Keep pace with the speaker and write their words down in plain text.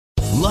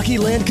Lucky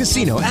Land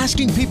Casino,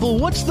 asking people,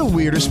 what's the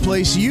weirdest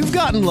place you've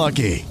gotten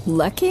lucky?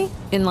 Lucky?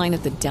 In line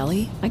at the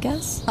deli, I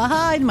guess?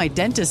 Aha, in my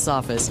dentist's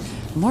office.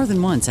 More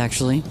than once,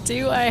 actually.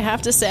 Do I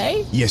have to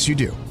say? Yes, you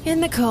do. In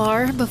the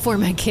car before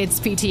my kids'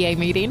 PTA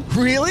meeting.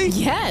 Really?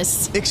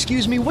 Yes.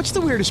 Excuse me, what's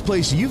the weirdest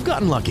place you've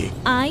gotten lucky?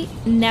 I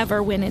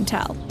never win and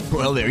tell.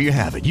 Well, there you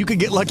have it. You can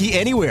get lucky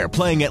anywhere,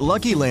 playing at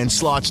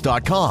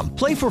LuckyLandSlots.com.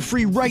 Play for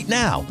free right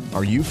now.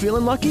 Are you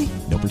feeling lucky?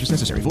 No purchase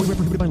necessary. Void where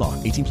prohibited by law.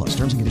 18 plus.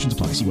 Terms and conditions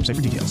apply. See website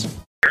for details.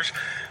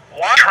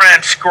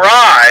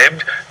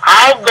 Transcribed,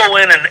 I'll go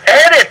in and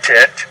edit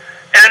it,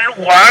 and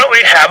why don't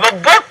we have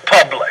a book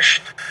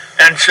published?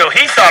 And so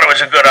he thought it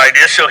was a good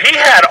idea. So he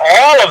had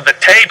all of the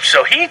tapes.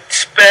 So he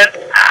spent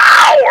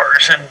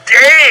hours and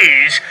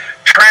days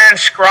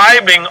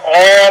transcribing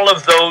all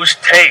of those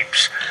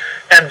tapes.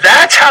 And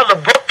that's how the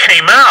book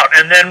came out.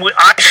 And then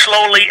I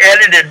slowly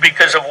edited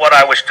because of what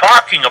I was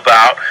talking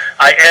about.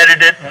 I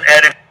edited and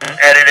edited and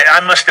edited. I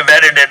must have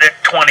edited it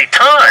 20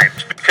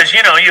 times because,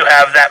 you know, you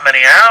have that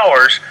many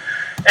hours.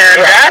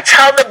 And that's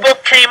how the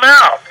book came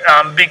out,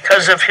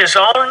 because of his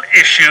own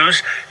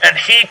issues, and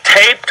he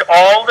taped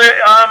all the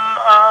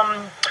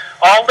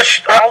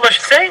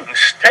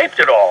things, taped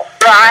it all.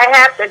 Well, I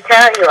have to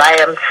tell you, I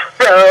am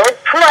so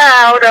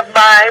proud of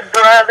my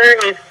brother.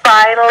 He's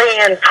finally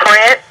in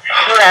print.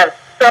 You have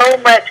so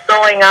much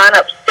going on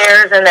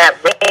upstairs in that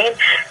vein,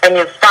 and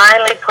you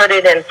finally put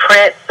it in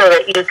print so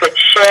that you could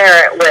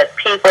share it with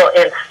people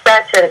in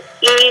such an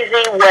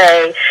easy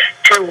way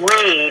to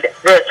read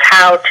this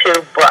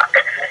how-to book.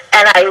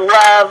 And I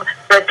love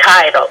the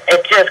title.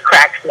 It just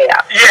cracks me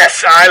up.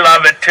 Yes, I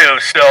love it too.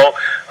 So,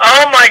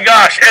 oh my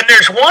gosh. And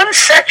there's one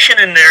section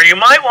in there, you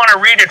might want to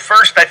read it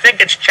first. I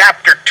think it's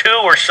chapter 2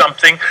 or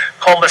something,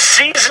 called The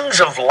Seasons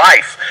of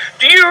Life.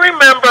 Do you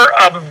remember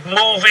a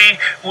movie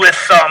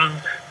with,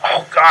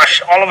 oh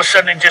gosh, all of a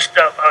sudden it just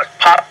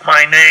popped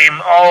my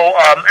name.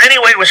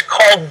 Anyway, it was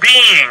called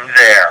Being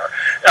There,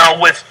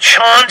 with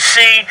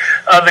Chauncey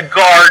the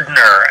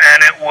gardener,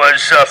 and it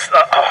was,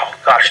 oh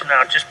gosh,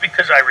 now just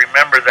because I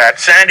remember that,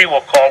 Sandy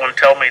will call and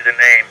tell me the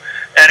name.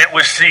 And it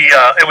was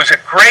it was a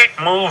great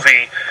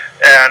movie,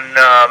 and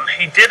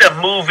he did a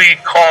movie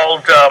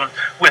called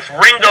with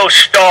Ringo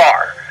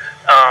Starr.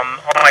 Oh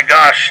my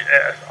gosh,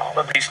 all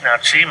of these now.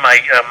 See my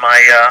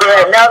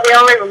the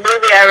only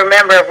movie I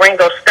remember of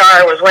Ringo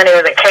Starr was when he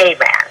was a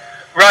caveman.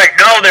 Right.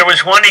 No, there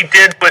was one he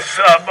did with.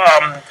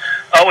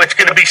 It's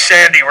going to be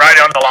Sandy right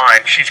on the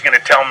line. She's going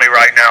to tell me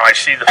right now. I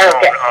see the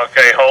phone.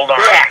 Okay, hold on.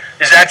 Yeah.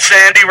 Is that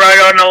Sandy right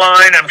on the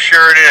line? I'm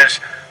sure it is.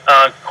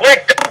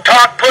 Quick, don't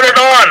talk. Put it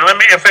on. Let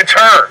me. If it's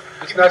her.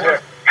 It's not her.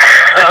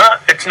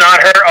 It's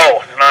not her.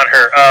 Oh, it's not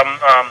her.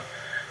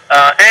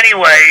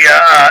 Anyway,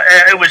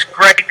 it was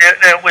great.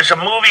 It was a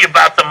movie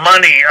about the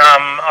money.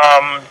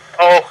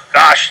 Oh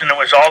gosh, and it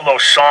was all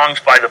those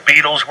songs by the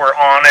Beatles were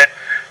on it.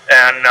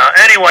 And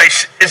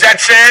anyways, is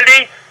that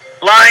Sandy?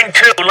 Line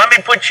 2. Let me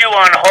put you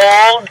on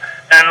hold.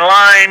 And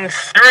line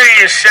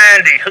 3 is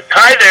Sandy.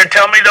 Hi there.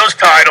 Tell me those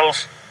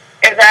titles.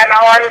 Is that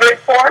all I'm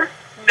good for?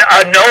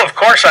 No, of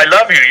course. I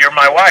love you. You're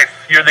my wife.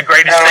 You're the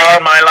greatest thing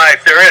in my life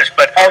there is.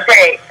 But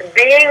okay,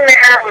 Being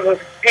There was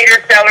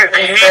Peter Sellers.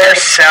 Peter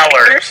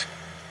Sellers.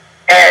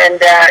 And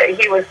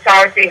he was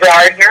Chauncey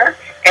Gardner.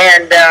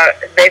 And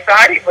they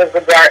thought he was the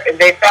gardener.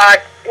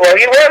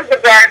 He was the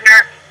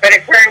gardener. But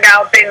it turned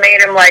out they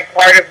made him like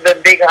part of the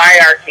big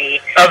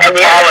hierarchy. Of the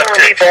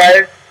politics.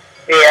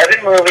 The other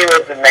movie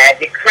was The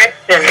Magic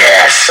Christian.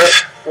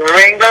 Yes.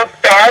 Ringo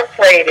Starr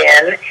played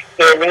in,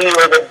 and he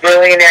was a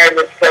billionaire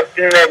that slept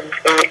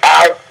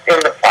out in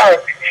the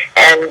park.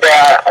 And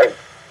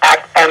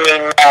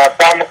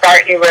Paul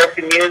McCartney wrote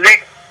the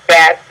music.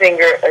 Bad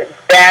singer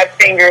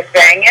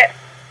sang it.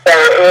 So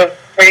it was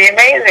pretty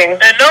amazing.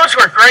 And those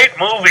were great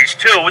movies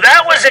too.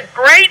 That was a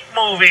great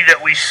movie that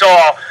we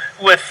saw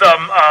with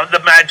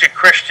The Magic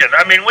Christian.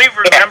 I mean, we've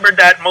remembered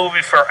that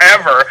movie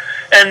forever.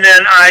 And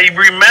then I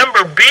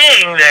remember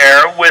being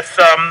there with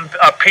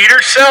Peter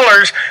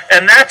Sellers,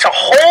 and that's a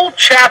whole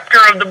chapter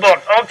of the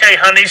book. Okay,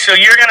 honey, so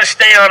you're going to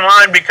stay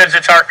online because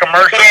it's our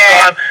commercial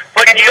time.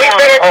 Putting you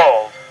on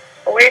hold.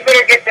 We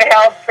better get to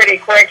health pretty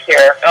quick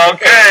here.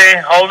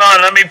 Okay, hold on.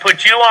 Let me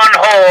put you on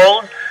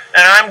hold,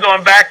 and I'm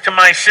going back to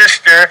my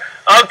sister.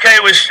 Okay,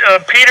 it was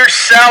Peter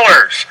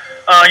Sellers.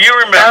 You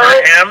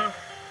remember him?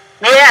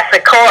 Yes,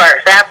 of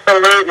course,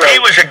 absolutely. He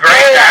was a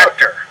great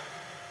actor.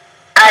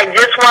 I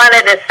just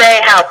wanted to say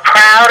how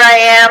proud I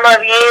am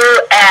of you,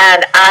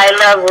 and I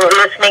love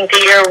listening to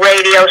your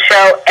radio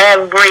show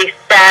every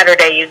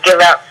Saturday. You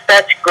give out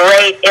such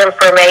great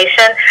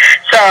information.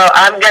 So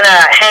I'm going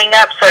to hang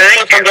up so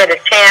people get a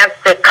chance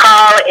to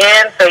call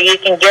in so you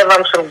can give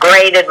them some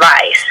great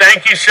advice.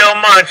 Thank you so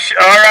much.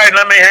 All right,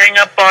 let me hang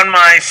up on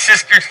my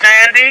sister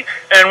Sandy,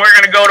 and we're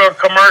going to go to a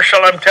commercial.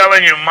 I'm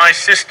telling you, my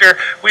sister,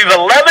 we've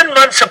 11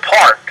 months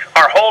apart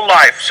our whole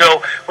life.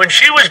 So when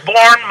she was born,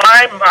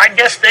 I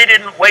guess they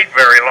didn't wait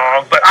very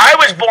long, but I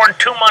was born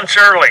 2 months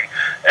early,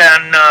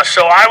 and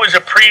so I was a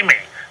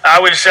preemie. I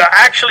was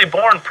actually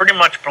born pretty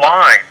much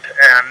blind,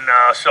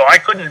 and so I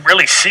couldn't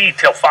really see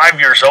till 5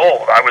 years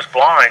old. I was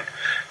blind.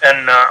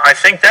 And I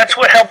think that's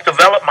what helped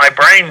develop my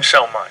brain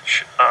so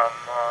much.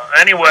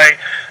 Anyway,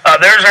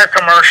 there's our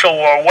commercial.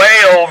 We're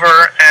way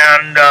over,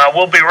 and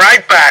we'll be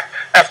right back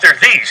after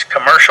these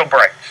commercial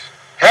breaks.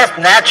 Health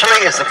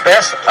Naturally is the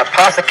best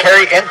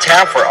apothecary in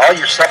town for all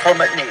your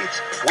supplement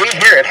needs. We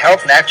here at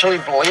Health Naturally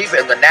believe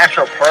in the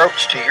natural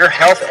approach to your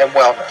health and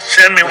wellness.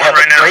 Send me one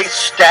right now. We have a great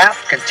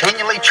staff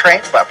continually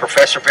trained by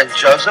Professor Ben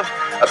Joseph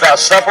about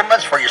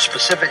supplements for your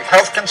specific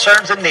health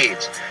concerns and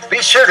needs.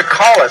 Be sure to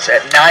call us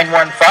at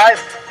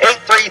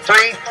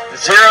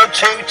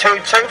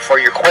 915-833-0222 for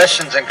your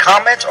questions and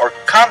comments, or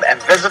come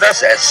and visit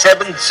us at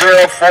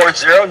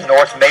 7040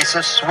 North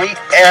Mesa Suite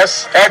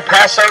S, El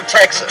Paso,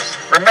 Texas.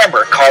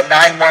 Remember, call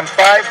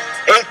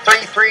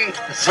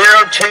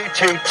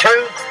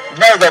 915-833-0222.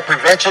 Know that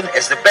prevention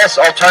is the best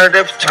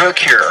alternative to a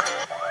cure.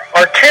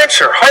 Are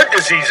cancer, heart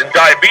disease, and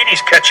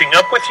diabetes catching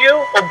up with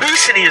you?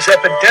 Obesity is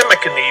epidemic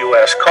in the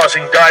U.S.,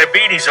 causing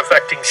diabetes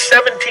affecting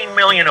 17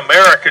 million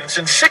Americans,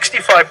 and 65%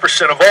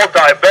 of all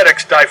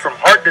diabetics die from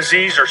heart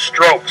disease or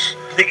strokes.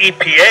 The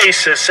EPA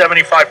says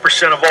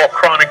 75% of all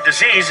chronic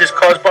disease is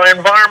caused by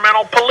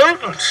environmental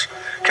pollutants.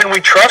 Can we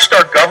trust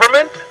our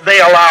government? They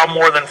allow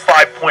more than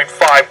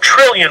 5.5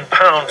 trillion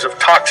pounds of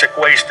toxic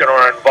waste in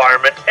our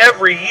environment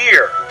every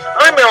year.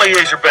 I'm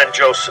Eliezer Ben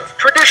Joseph,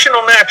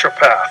 traditional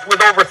naturopath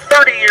with over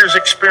 30 years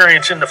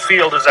experience in the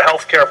field as a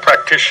healthcare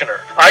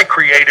practitioner. I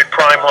created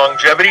Prime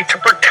Longevity to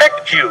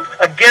protect you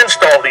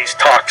against all these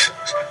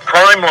toxins.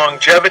 Prime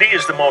Longevity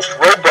is the most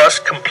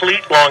robust,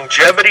 complete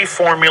longevity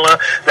formula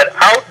that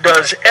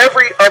outdoes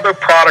every other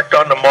product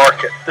on the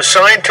market. The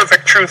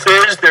scientific truth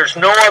is there's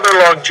no other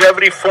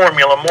longevity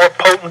formula more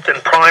potent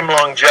than Prime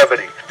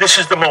Longevity. This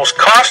is the most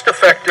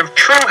cost-effective,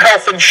 true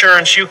health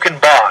insurance you can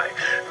buy.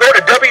 Go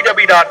to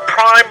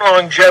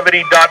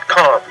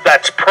www.primelongevity.com.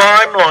 That's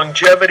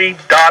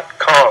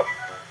primelongevity.com.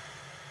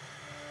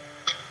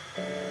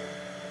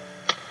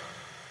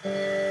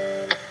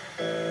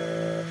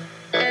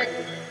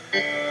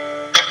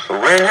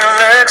 When your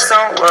legs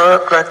don't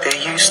work like they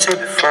used to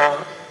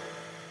before,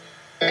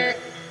 and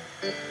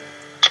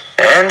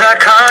I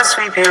can't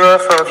sweep you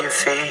off of your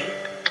feet,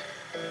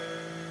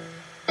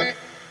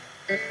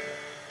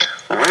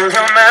 will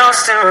your mouth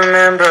still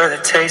remember the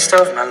taste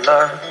of my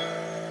love?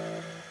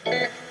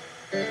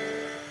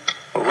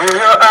 Will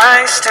your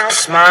eyes still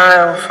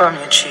smile from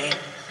your cheek?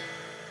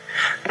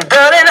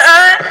 Darling,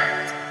 I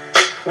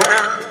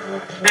will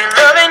be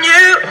loving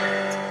you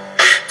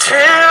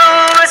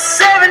till we're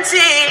 70.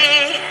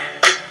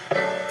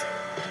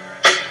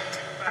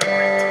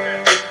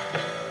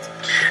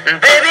 And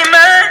baby,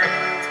 my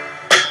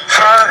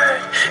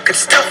heart could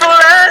still fall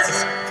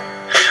as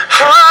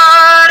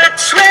hard at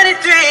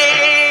 23.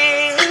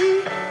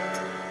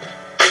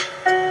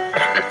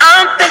 And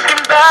I'm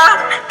thinking about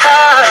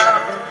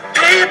how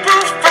people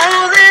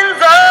fall in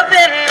love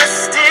in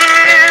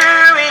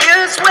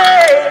mysterious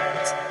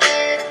ways.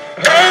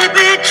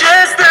 Maybe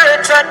just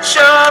the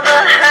touch of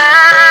a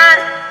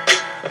hand.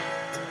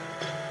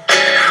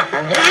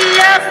 We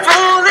have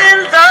fall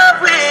in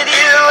love with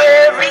you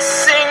every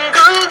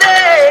single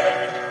day,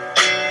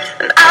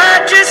 and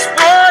I just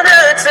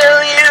wanna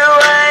tell you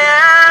I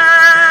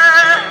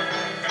am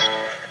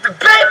the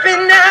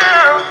baby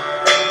now.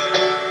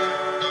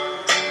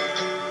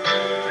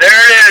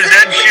 There it is,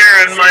 Ed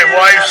Sheeran, my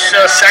wife's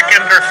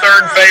second or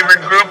third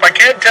favorite group. I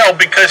can't tell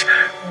because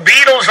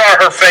Beatles are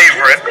her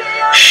favorite.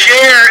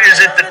 Cher is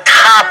at the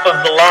top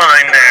of the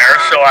line there,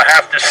 so I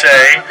have to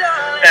say.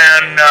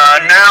 And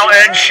now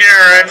Ed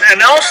Sheeran,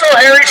 and also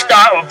Harry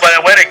Styles. But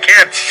wait, it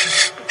can't.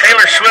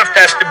 Taylor Swift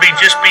has to be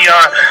just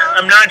beyond.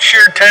 I'm not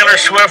sure Taylor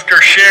Swift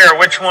or Cher,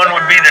 which one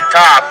would be the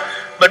top.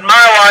 But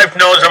my wife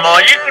knows them all.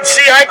 You can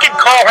see, I can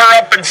call her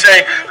up and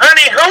say,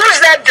 honey, who was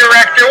that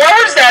director? What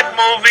was that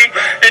movie?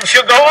 And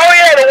she'll go, oh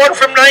yeah, the one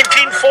from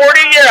 1940?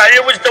 Yeah,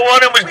 it was the one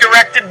that was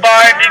directed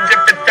by...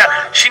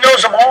 She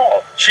knows them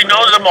all. She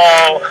knows them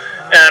all.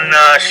 And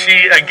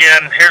she,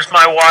 again, here's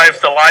my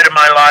wife, the light of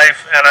my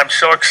life. And I'm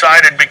so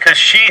excited because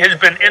she has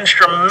been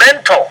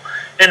instrumental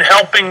in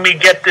helping me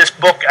get this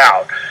book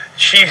out.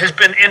 She has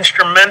been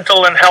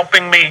instrumental in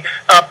helping me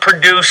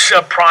produce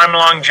Prime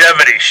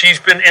Longevity. She's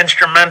been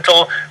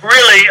instrumental.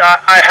 Really,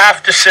 I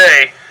have to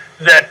say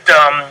that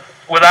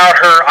without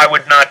her, I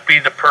would not be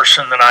the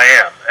person that I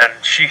am.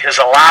 And she has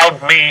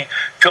allowed me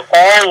to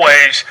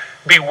always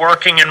be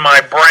working in my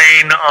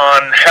brain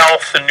on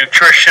health and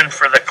nutrition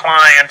for the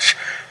clients,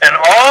 and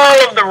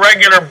all of the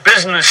regular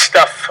business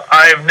stuff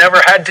I have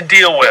never had to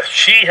deal with.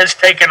 She has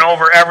taken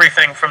over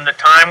everything from the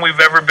time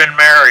we've ever been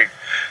married.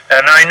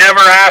 And I never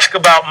ask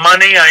about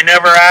money. I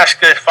never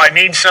ask if I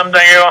need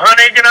something. I go,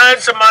 honey, can I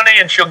have some money?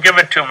 And she'll give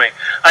it to me.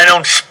 I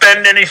don't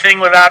spend anything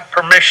without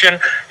permission.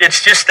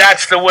 It's just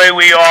that's the way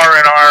we are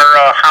in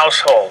our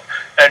household.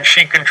 And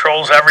she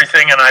controls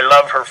everything, and I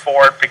love her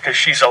for it because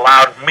she's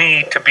allowed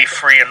me to be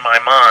free in my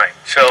mind.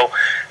 So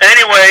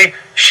anyway,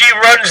 she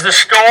runs the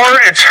store.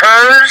 It's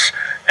hers.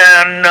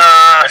 And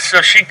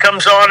so she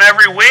comes on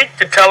every week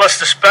to tell us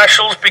the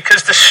specials,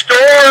 because the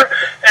store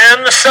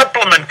and the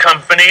supplement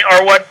company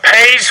are what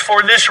pays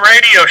for this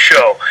radio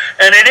show.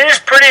 And it is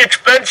pretty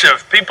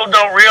expensive. People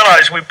don't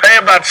realize we pay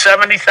about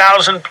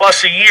 $70,000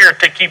 plus a year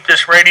to keep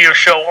this radio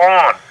show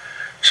on.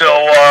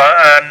 So,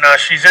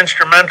 she's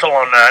instrumental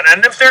on that.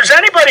 And if there's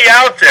anybody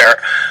out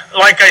there,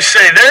 like I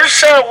say,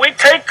 we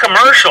take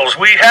commercials.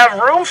 We have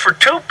room for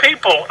 2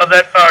 people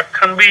that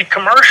can be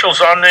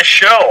commercials on this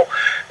show.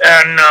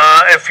 And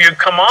if you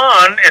come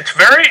on, it's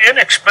very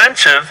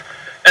inexpensive.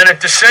 And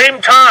at the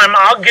same time,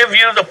 I'll give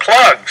you the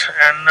plugs.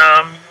 And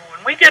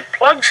when we get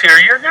plugs here,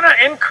 you're going to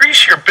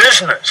increase your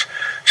business.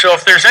 So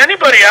if there's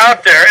anybody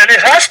out there, and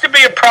it has to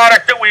be a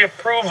product that we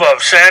approve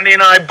of. Sandy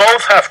and I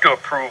both have to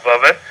approve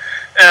of it.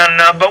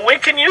 But we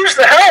can use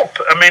the help.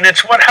 I mean,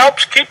 it's what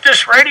helps keep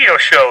this radio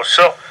show.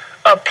 So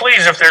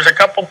please, if there's a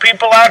couple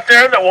people out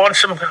there that want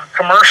some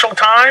commercial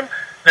time,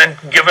 then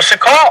give us a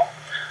call.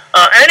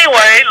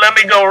 Anyway, let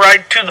me go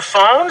right to the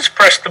phones.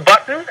 Press the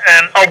button,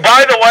 and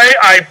by the way,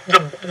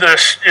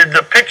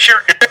 the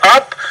picture is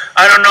up.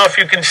 I don't know if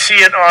you can see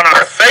it on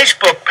our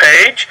Facebook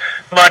page,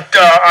 but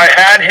I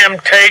had him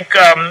take.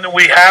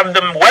 We have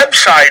the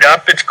website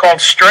up. It's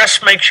called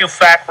Stress Makes You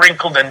Fat,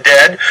 Wrinkled, and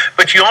Dead.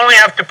 But you only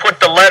have to put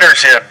the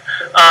letters in.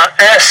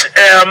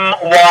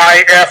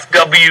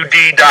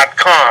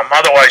 smyfwd.com.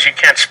 Otherwise, you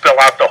can't spell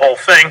out the whole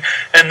thing.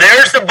 And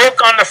there's the book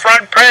on the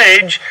front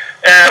page.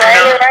 And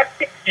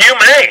you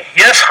may.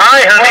 Yes,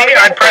 hi, honey.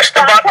 I pressed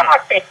the button.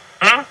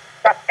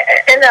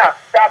 Enough.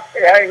 Stop.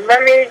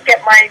 Let me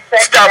get my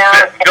segment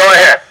out. Go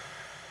ahead.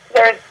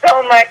 There's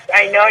so much.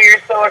 I know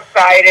you're so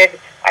excited.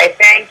 I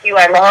thank you.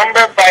 I'm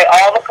humbled by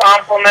all the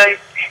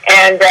compliments.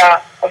 And,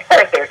 of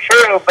course, they're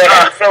true, but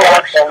I'm still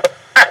humbled.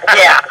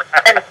 Yeah.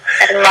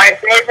 And my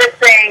favorite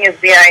saying is,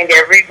 behind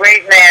every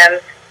great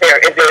man, there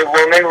is a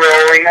woman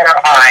rolling her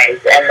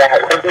eyes. And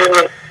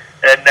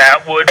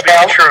that would be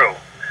true.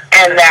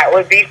 And that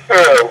would be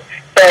true.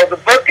 So the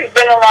book has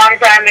been a long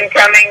time in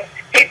coming.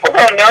 People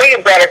don't know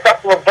you've got a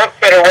couple of books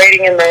that are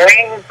waiting in the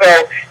wings.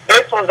 So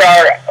this was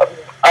our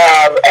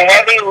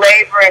heavy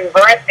labor and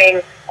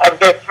birthing of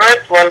this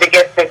first one to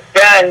get this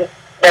done.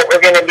 That we're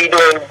going to be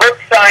doing book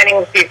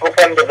signings. People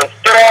come to the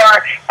store.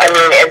 I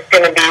mean, it's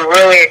going to be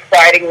really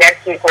exciting.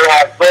 Next week we'll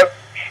have books.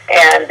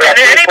 And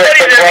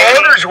anybody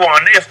that orders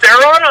one, if they're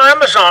on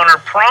Amazon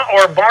or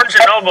Barnes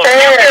 & Noble,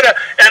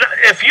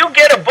 if you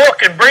get a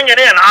book and bring it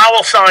in, I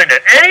will sign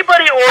it.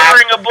 Anybody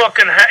ordering a book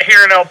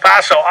here in El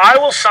Paso, I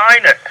will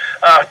sign it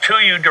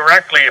to you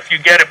directly if you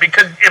get it,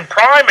 because in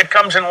Prime it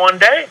comes in one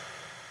day.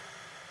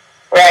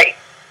 Right.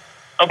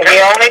 Okay.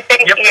 The only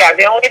thing,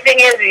 the only thing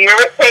is you're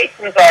with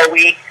patients all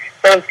week.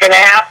 So it's going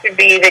to have to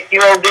be that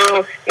you'll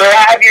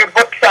have your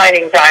book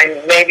signing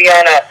time, maybe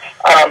on a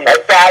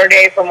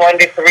Saturday from 1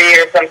 to 3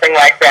 or something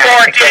like that.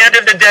 Or at the end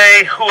of the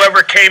day,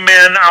 whoever came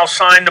in, I'll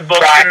sign the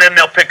book, and then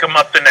they'll pick them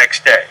up the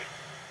next day.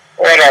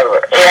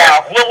 Whatever.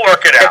 Yeah. We'll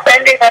work it out.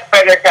 Depending on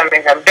where they're coming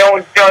from.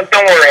 Don't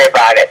worry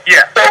about it.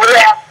 Yeah. So we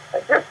have,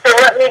 just to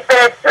let me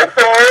finish just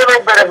a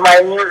little bit of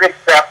my music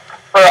stuff.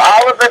 For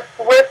all of the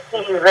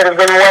Swifties that have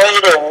been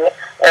waiting,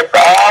 it's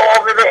all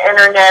over the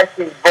internet.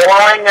 She's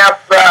blowing up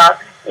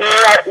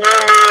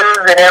e-news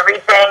and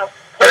everything.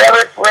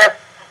 Taylor Swift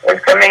is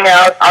coming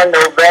out on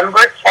November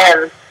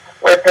 10th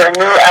with her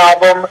new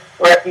album,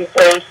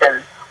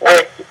 Reputation,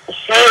 which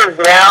she is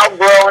now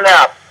grown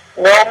up.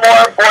 No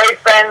more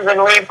boyfriends and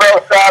we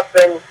broke up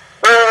and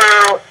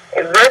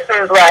this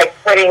is like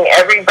putting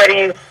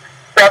everybody's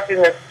stuff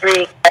in the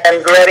street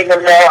and letting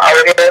them know how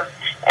it is.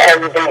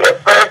 And the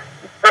first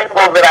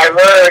singles that I've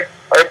heard,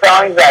 or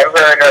songs I've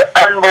heard, are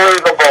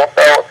unbelievable.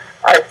 So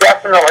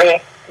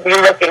definitely be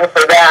looking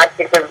for that,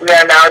 because we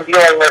are now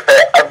dealing with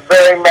a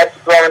very much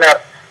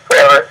grown-up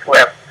Taylor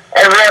Swift.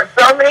 And we have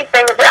so many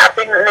things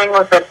happening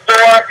with the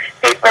store.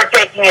 People are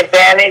taking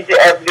advantage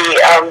of the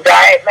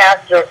Diet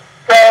Master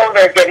Pro.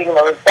 They're getting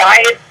those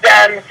diets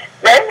done.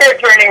 Then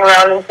they're turning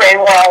around and saying,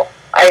 well,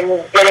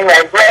 I'm getting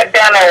my blood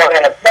done. I want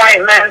an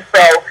appointment. So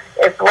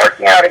it's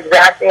working out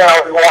exactly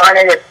how we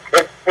wanted.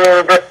 It's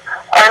been just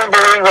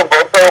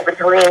unbelievable. So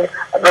between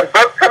the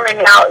book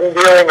coming out and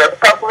dealing with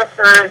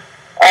publishers,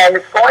 and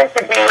it's going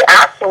to be,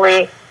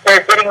 actually,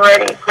 they're getting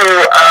ready to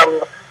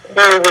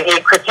do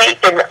the critique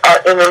in the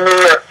New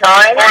York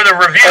Times. Or the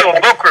review,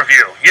 book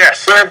review,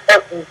 yes.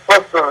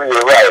 Book review,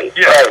 right.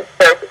 Yeah. Right.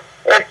 So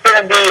it's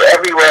going to be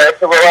everywhere.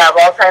 So we'll have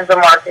all kinds of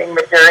marketing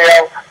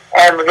material,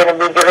 and we're going to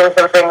be giving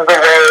some things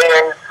away,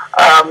 and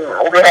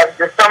we have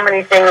just so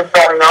many things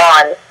going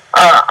on.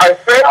 Our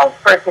sales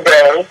for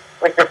today,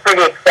 which is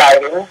pretty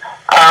exciting,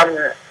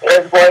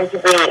 is going to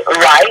be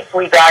ripe.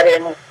 We got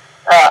in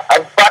a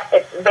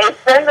bucket. They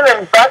send them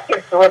in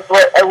buckets with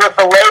a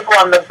label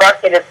on the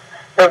bucket. It's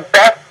the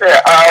best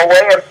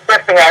way of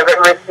shipping I've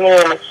ever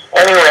seen.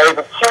 Anyway,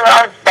 the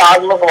 2-ounce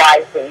bottle of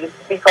life, it used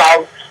to be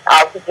called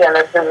Alpha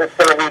Genesis. It's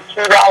going to be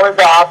 $2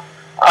 off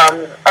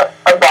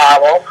a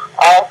bottle.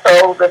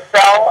 Also, the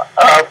cell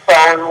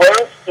phone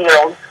Wave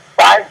Shield,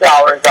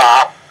 $5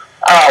 off.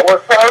 We're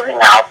closing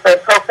out the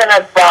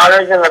coconut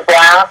bonners in the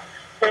glass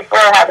people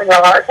are having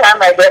a hard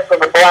time, I guess, with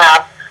the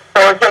glass.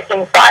 So we're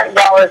taking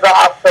 $5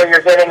 off, so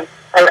you're getting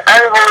an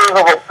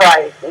unbelievable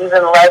price,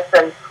 even less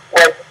than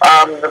what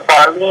the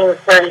Barlean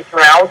 32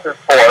 ounces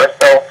for.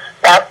 So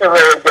that's a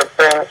really good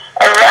thing.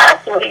 And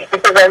last week,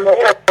 because I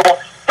made a little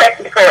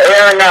technical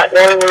error not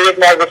knowing we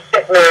didn't have a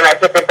shipment, and I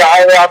took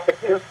 $1 off the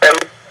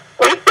toothpaste,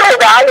 we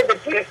sold out of the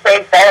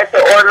toothpaste. I had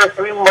to order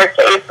 3 more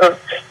cases.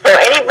 So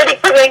anybody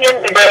coming in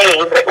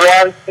today that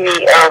wants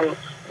the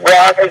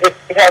water that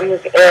comes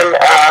in,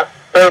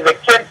 there's a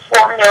kid's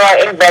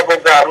formula in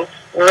bubble gum,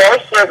 no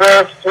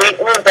sugar,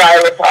 sweetened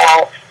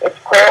xylitol. It's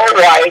coral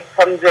white,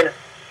 comes in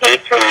tea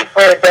tree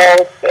for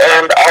adults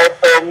and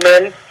also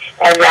mint,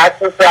 and that's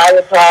with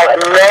xylitol,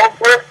 and no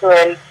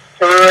glycerin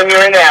to ruin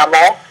your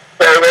enamel.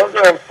 So those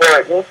are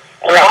important.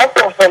 And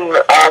also from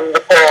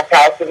the Coral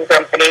Calcium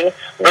Company,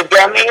 the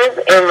gummies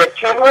in the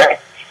turmeric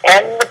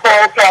and the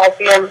coral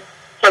calcium.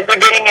 Kids are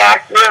getting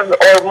active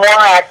or more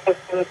active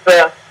since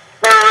the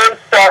school is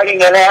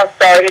starting and have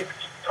started.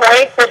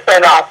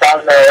 20% off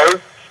on those.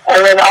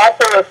 And then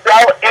also the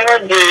Cell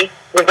Energy,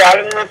 we got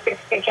it in the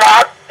 60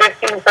 caps,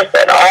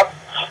 15% off.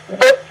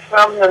 Books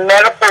from the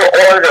medical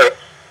order.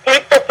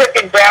 People took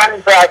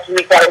advantage last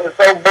week. I was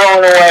so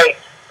blown away.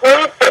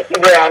 Please take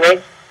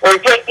advantage. We're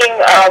taking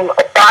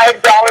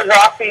 $5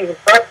 off these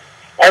books,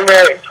 and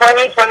they're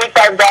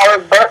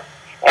 $25 books,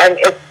 and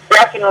it's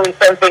definitely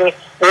something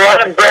we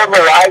want to build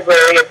a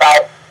library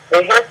about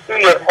the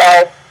history of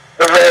health,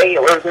 the way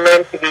it was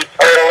meant to be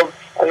told,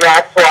 and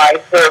that's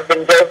why Sir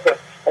Ben Joseph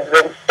has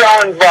been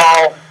so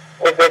involved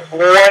with this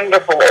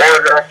wonderful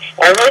order.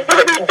 And he's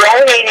going to be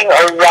donating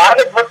a lot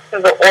of books to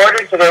the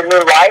order, to their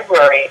new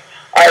library,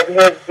 of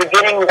his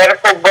beginning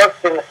medical books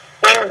and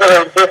things that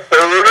are just a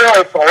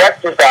really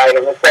collector's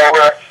item. So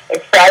we're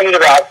excited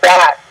about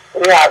that.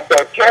 We have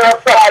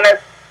doTERRA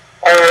products,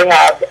 and we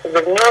have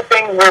the new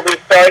things we'll be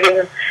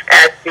starting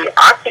at the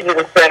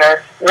Oxygen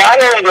Center.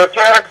 Not only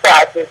doTERRA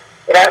classes,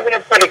 but I'm going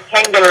to put a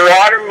Kangen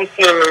water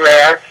machine in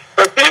there.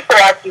 So people,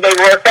 after they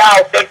work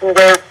out, they can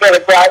go get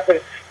a glass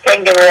of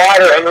Kangen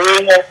water and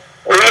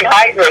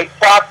rehydrate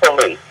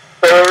properly.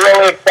 So we're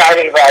really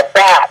excited about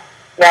that.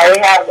 Now we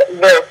have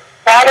the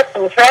products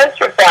from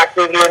Transfer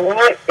Factory, the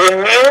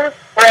immune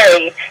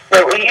spray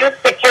that we used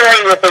to carry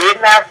that they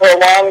didn't have for a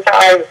long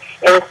time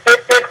in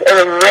citrus and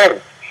in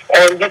mint.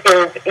 And you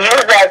can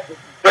use that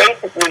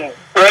basically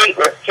great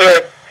with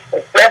kids,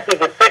 especially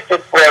the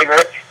citrus flavor.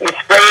 You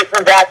spray it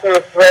in the back of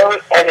the throat,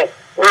 and it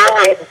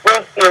really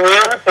boosts the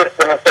immune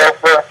system. So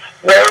for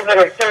those that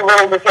are too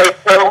little to take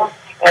pills,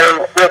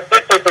 and the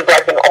citrus is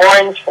like an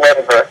orange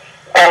flavor.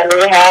 And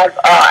we have,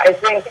 I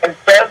think, a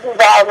dozen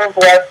bottles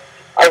left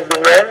of the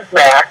men's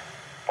max,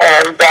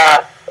 and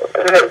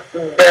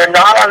they're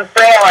not on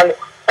sale. I'm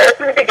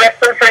hoping to get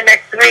them for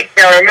next week.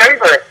 Now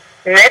remember,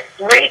 next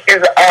week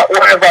is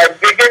one of our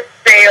biggest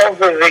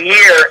sales of the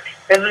year.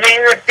 Doesn't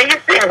mean that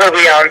these things will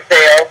be on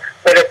sale,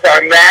 but it's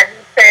our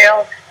Magnet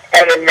sale,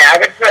 and the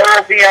Navitril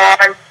will be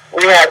on.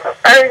 We have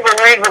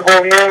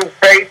unbelievable new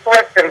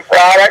bracelets and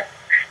products,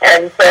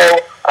 and so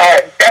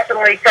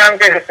definitely come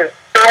to it's a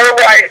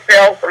store-wide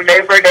sale for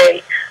Labor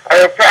Day.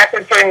 We're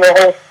practicing the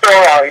whole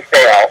store on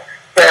sale.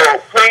 So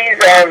please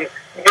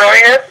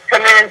join us.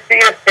 Come in and see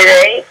us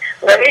today.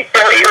 Let me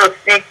show you a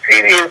sneak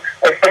preview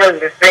of some of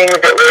the things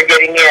that we're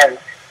getting in.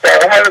 So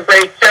have a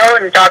great show,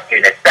 and talk to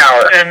you next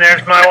hour. And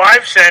there's my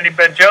wife, Sandy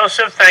Ben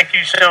Joseph. Thank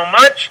you so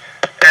much.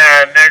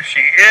 And there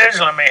she is.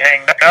 Let me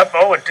hang that up.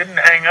 Oh, it didn't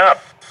hang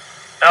up.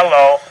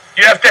 Hello.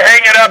 You have to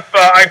hang it up.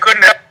 I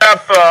couldn't hang it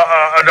up,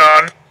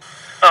 Adon.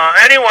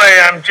 Anyway,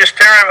 I'm just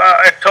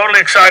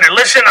totally excited.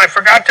 Listen, I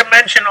forgot to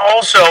mention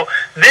also,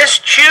 this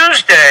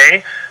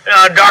Tuesday,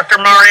 Dr.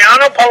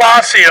 Mariano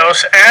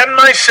Palacios and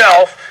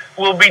myself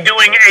will be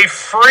doing a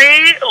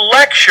free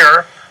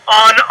lecture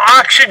on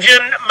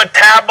oxygen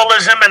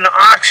metabolism and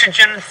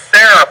oxygen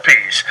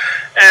therapies.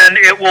 And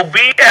it will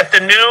be at the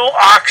new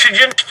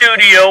Oxygen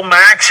Studio,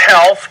 Max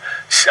Health,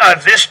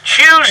 this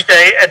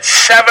Tuesday at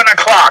 7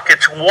 o'clock.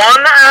 It's 1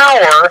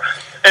 hour,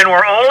 and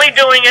we're only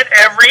doing it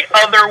every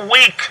other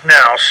week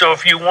now. So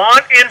if you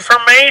want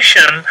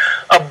information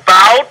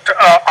about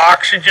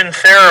oxygen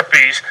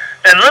therapies,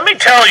 and let me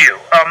tell you,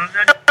 I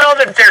know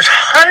that there's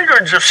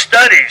hundreds of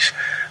studies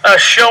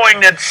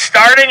showing that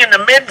starting in the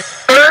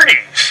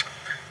mid-30s,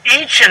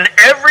 each and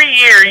every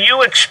year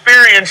you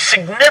experience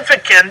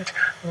significant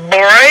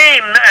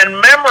brain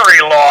and memory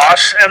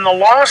loss and the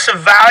loss of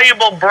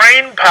valuable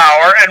brain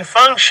power and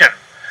function.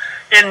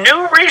 In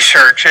new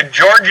research at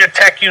Georgia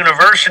Tech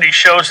University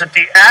shows that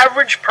the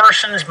average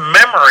person's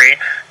memory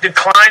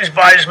declines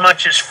by as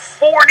much as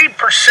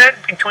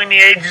 40% between the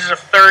ages of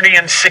 30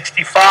 and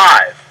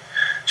 65.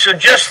 So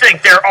just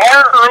think, there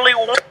are early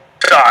warning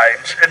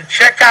signs, and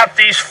check out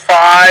these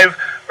 5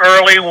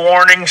 early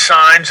warning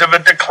signs of a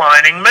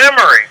declining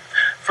memory.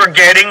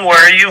 Forgetting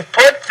where you've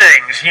put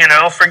things,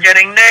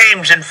 forgetting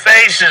names and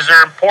faces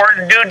or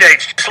important due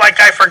dates. Just like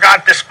I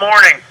forgot this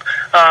morning,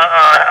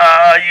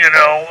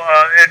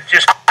 it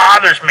just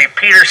bothers me.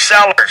 Peter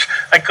Sellers,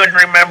 I couldn't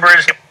remember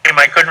his name.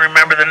 I couldn't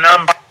remember the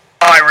number.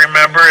 I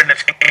remember fiber and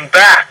it's getting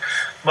back.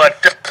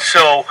 But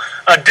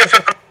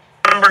difficult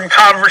remembering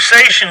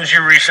conversations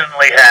you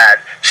recently had,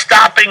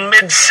 stopping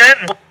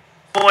mid-sentence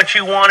what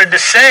you wanted to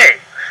say,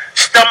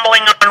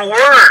 stumbling on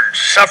words,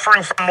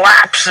 suffering from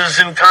lapses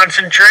in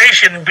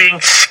concentration,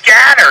 being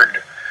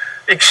scattered,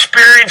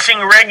 experiencing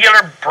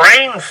regular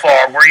brain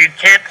fog where you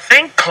can't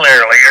think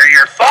clearly or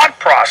your thought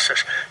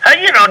process.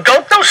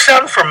 Don't those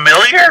sound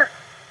familiar?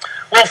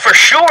 Well, for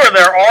sure,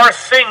 there are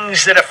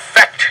things that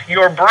affect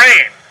your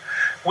brain.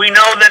 We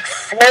know that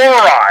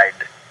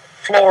fluoride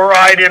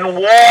in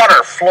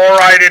water,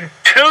 fluoride in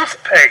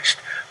toothpaste,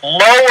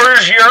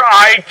 lowers your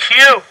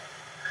IQ.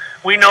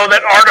 We know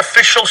that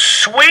artificial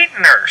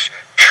sweeteners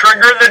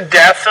trigger the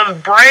death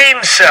of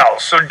brain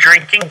cells, so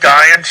drinking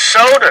diet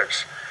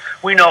sodas.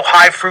 We know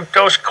high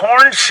fructose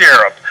corn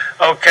syrup,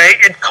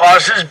 it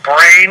causes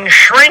brain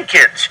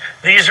shrinkage.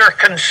 These are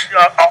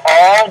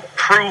all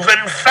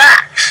proven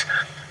facts.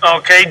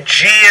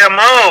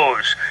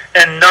 GMOs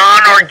and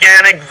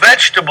non-organic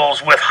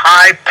vegetables with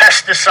high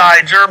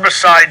pesticides,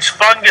 herbicides,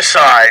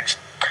 fungicides,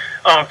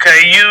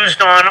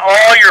 used on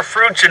all your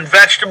fruits and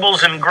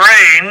vegetables and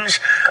grains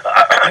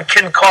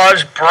can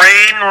cause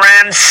brain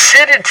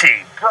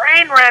rancidity.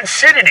 Brain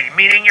rancidity,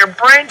 meaning your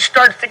brain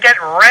starts to get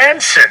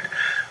rancid.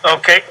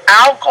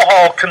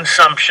 Alcohol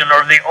consumption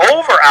or the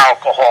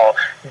over-alcohol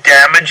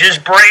damages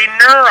brain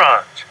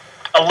neurons.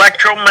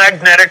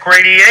 Electromagnetic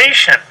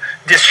radiation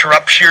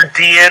disrupts your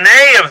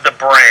DNA of the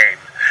brain.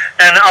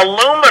 And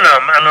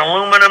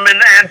aluminum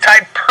and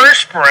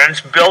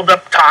antiperspirants build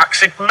up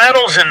toxic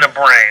metals in the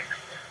brain.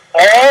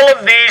 All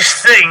of these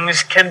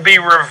things can be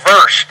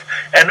reversed,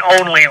 and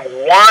only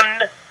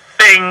one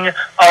thing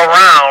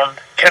around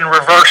can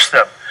reverse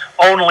them.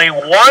 Only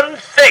one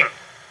thing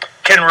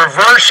can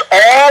reverse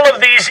all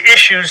of these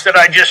issues that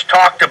I just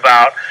talked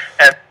about,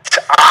 and it's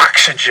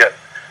oxygen.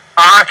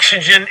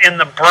 Oxygen in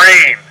the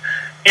brain.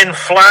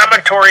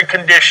 Inflammatory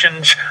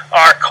conditions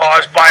are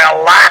caused by a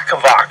lack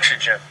of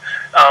oxygen.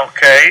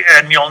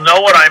 And you'll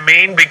know what I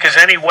mean because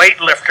any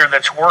weightlifter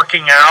that's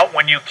working out,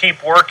 when you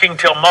keep working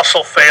till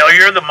muscle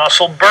failure, the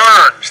muscle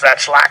burns.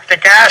 That's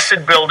lactic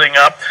acid building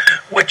up,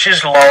 which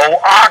is low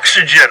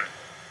oxygen.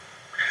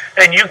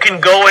 And you can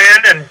go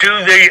in and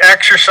do the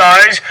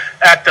exercise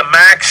at the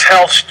Max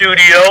Health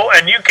Studio,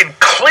 and you can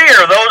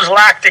clear those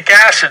lactic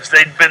acids.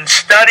 They've been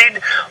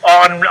studied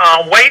on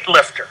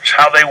weightlifters,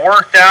 how they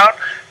worked out,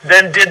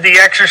 then did the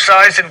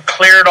exercise and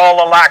cleared all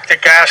the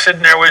lactic acid,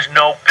 and there was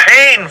no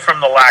pain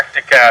from the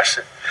lactic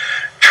acid.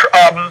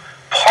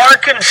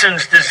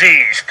 Parkinson's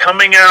disease,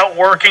 coming out,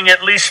 working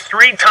at least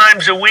 3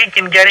 times a week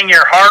and getting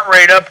your heart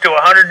rate up to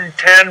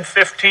 110,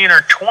 15,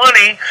 or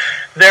 20,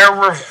 they're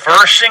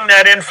reversing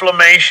that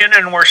inflammation,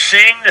 and we're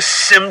seeing the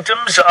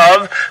symptoms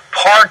of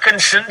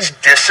Parkinson's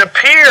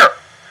disappear.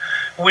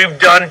 We've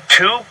done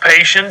 2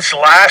 patients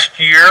last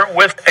year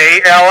with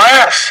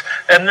ALS,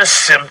 and the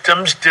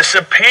symptoms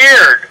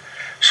disappeared.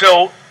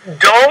 So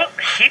don't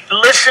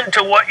listen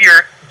to what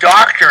your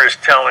doctor is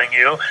telling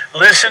you.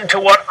 Listen to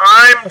what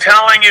I'm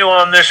telling you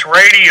on this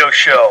radio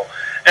show.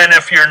 And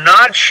if you're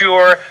not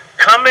sure,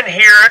 come and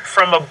hear it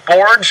from a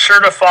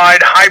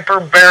board-certified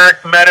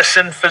hyperbaric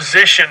medicine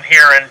physician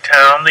here in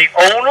town, the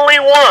only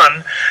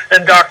one,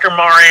 and Dr.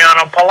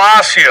 Mariano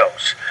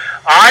Palacios.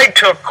 I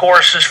took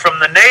courses from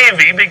the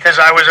Navy because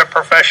I was a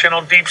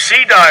professional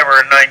deep-sea diver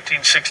in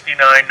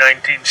 1969,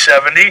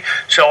 1970,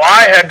 so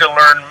I had to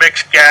learn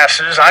mixed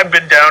gases. I've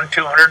been down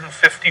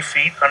 250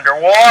 feet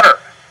underwater.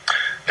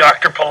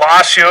 Dr.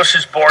 Palacios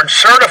is board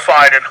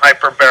certified in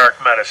hyperbaric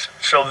medicine.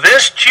 So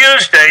this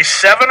Tuesday,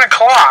 7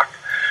 o'clock,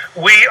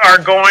 we are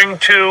going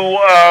to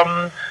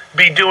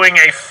be doing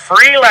a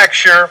free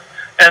lecture,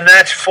 and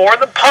that's for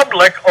the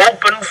public,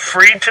 open,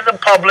 free to the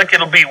public.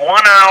 It'll be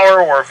 1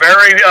 hour. We're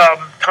very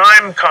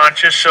time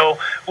conscious, so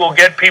we'll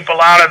get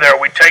people out of there.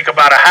 We take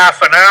about a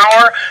half an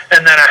hour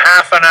and then a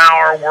half an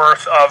hour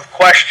worth of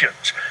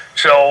questions.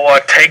 So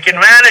take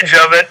advantage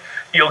of it.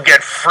 You'll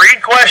get free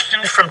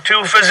questions from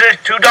 2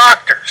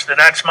 doctors. And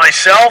that's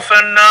myself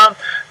and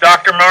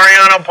Dr.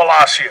 Mariano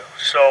Palacios.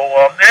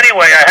 So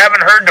anyway, I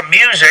haven't heard the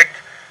music,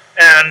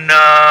 and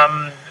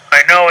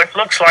I know it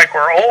looks like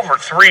we're over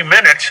 3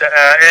 minutes.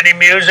 Any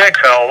music?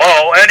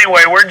 Hello.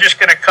 Anyway, we're just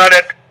going to cut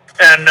it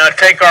and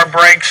take our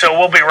break, so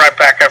we'll be right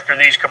back after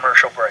these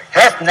commercial breaks.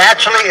 Health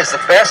Naturally is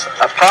the best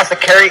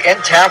apothecary in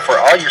town for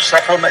all your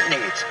supplement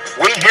needs.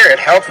 We here at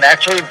Health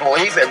Naturally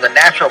believe in the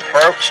natural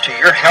approach to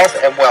your health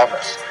and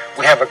wellness.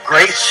 We have a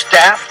great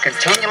staff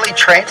continually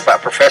trained by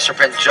Professor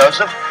Ben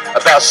Joseph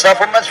about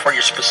supplements for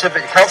your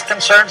specific health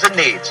concerns and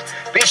needs.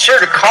 Be sure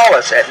to call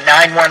us at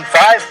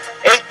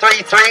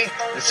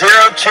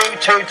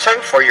 915-833-0222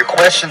 for your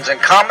questions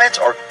and comments,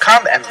 or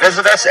come and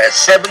visit us at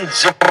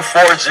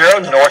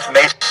 7040 North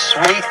Mesa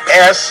Suite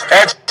S,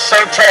 El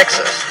Paso,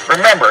 Texas.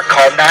 Remember,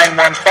 call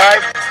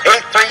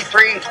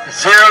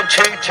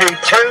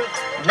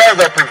 915-833-0222. Know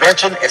that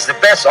prevention is the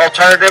best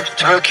alternative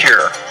to a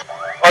cure.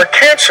 Are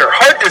cancer,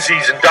 heart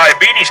disease, and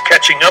diabetes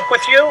catching up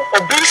with you?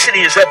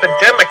 Obesity is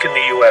epidemic in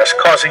the U.S.,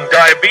 causing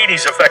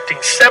diabetes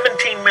affecting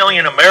 17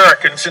 million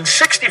Americans, and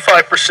 65%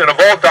 of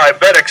all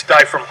diabetics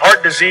die from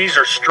heart disease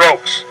or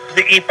strokes.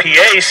 The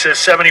EPA says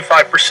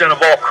 75%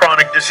 of all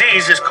chronic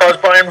disease is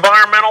caused by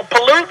environmental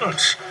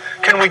pollutants.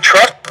 Can we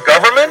trust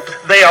government?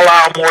 They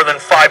allow more than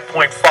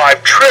 5.5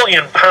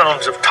 trillion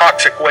pounds of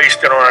toxic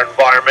waste in our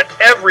environment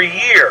every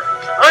year.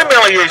 I'm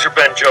Eliezer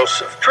Ben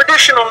Joseph,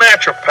 traditional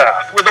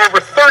naturopath with over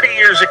 30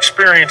 years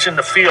experience in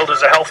the field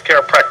as a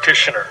healthcare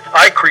practitioner.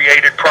 I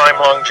created Prime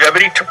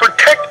Longevity to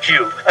protect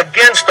you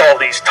against all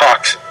these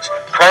toxins.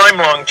 Prime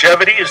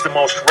Longevity is the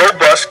most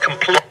robust,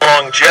 complete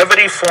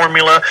longevity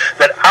formula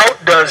that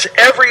outdoes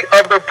every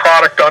other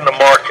product on the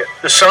market.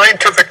 The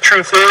scientific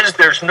truth is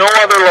there's no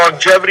other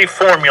longevity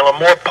formula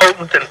more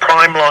potent than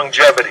Prime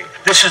Longevity.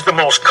 This is the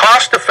most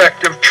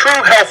cost-effective,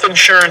 true health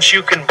insurance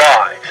you can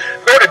buy.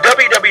 Go to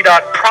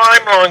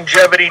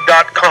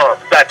www.primelongevity.com.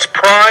 That's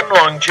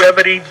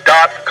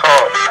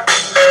primelongevity.com.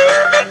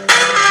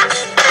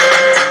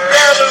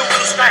 Together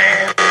we'll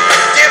stand,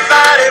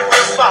 divided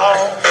we'll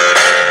fall.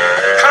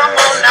 Come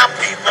on now,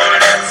 people,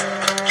 let's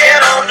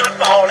get on the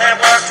ball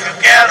and work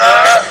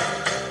together.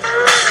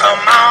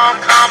 Come on,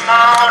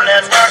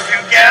 let's work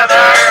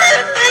together.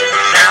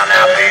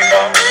 Now,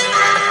 people,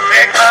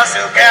 because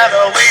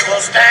together we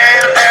will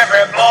stand.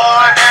 Every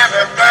boy,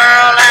 every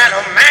girl, and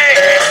a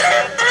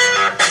man.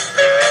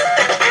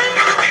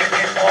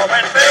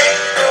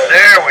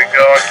 There we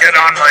go. Get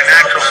on my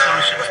Natural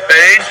Solutions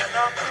page.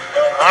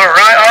 All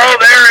right. Oh,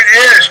 there it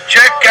is.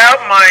 Check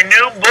out my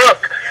new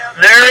book.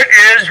 There it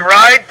is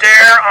right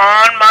there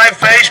on my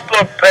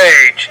Facebook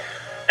page.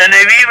 And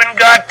they've even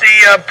got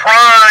the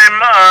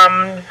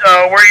Prime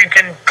where you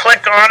can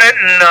click on it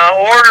and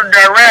order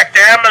direct.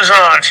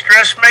 Amazon.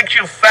 Stress makes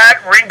you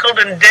fat, wrinkled,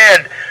 and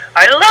dead.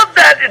 I love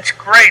that. It's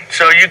great.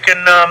 So you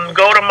can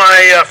go to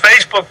my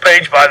Facebook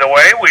page, by the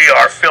way. We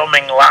are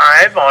filming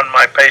live on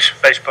my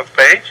Facebook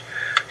page.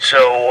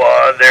 So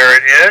there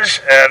it is.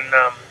 And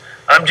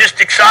I'm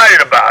just excited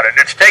about it.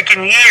 It's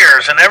taken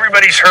years, and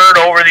everybody's heard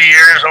over the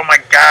years, oh my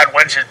God,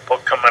 when's his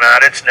book coming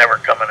out? It's never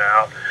coming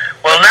out.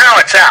 Well, now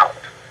it's out.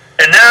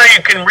 And now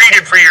you can read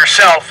it for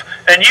yourself,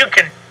 and you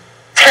can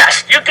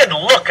test. You can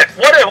look at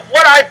what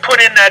I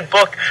put in that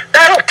book.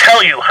 That'll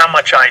tell you how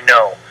much I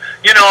know.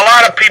 You know, a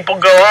lot of people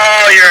go,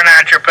 oh, you're a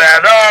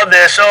naturopath, oh,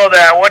 this, oh,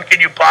 that. What can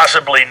you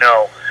possibly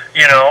know?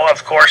 You know,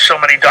 of course, so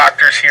many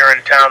doctors here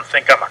in town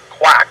think I'm a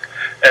quack,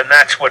 and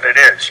that's what it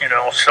is. You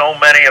know, so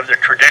many of the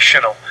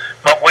traditional.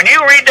 But when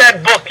you read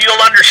that book,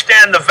 you'll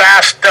understand the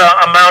vast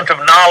amount of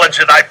knowledge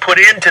that I put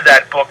into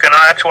that book, and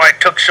that's why it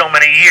took so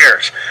many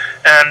years,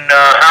 and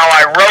how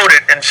I wrote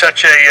it in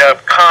such a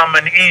calm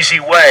and easy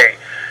way.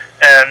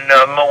 And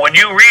when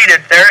you read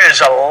it, there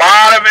is a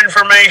lot of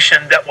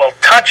information that will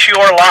touch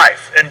your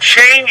life and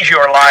change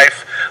your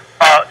life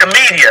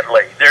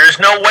immediately. There is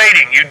no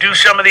waiting. You do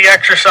some of the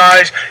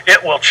exercise,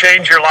 it will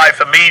change your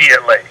life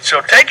immediately.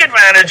 So take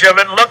advantage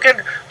of it. Look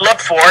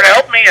for it.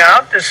 Help me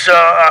out. This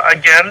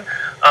again.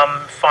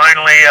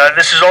 Finally,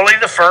 this is only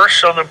the first,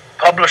 so the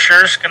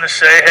publisher's going to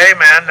say, hey,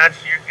 man,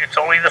 it's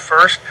only the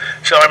first.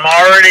 So I'm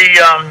already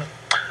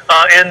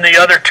in the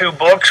other two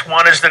books.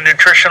 One is the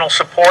nutritional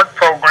support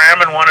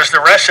program, and one is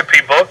the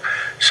recipe book.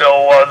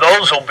 So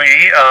those will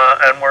be,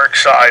 and we're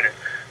excited.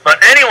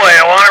 But anyway,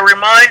 I want to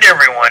remind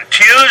everyone,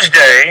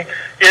 Tuesday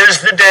is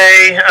the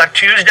day,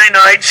 Tuesday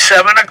night,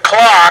 7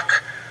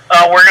 o'clock,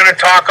 we're going to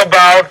talk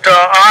about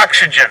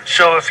oxygen.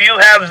 So if you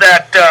have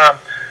that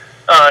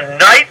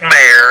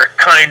nightmare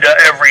kind of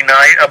every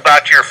night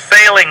about your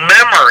failing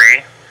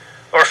memory,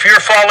 or if you're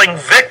falling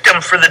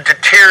victim for the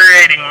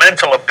deteriorating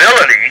mental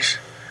abilities,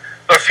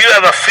 or if you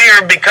have a fear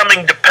of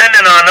becoming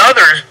dependent on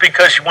others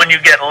because when you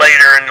get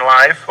later in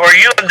life, or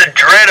you have the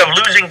dread of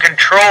losing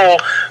control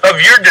of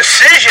your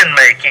decision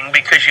making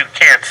because you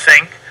can't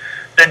think,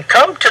 then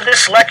come to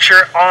this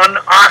lecture on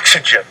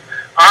oxygen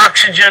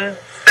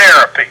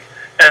therapy.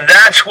 And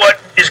that's what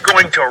is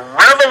going to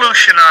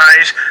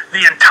revolutionize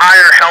the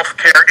entire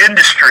healthcare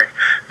industry.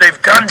 They've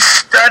done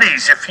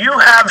studies. If you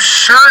have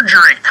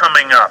surgery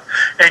coming up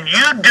and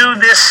you do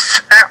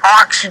this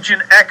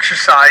oxygen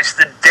exercise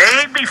the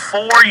day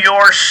before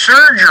your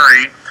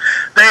surgery,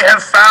 they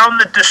have found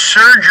that the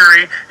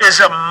surgery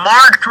is a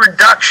marked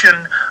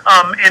reduction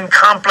in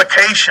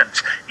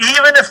complications.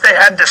 Even if they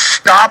had to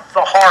stop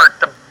the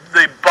heart, the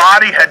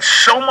body had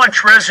so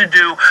much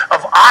residue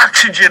of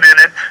oxygen in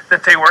it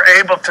that they were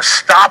able to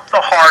stop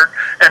the heart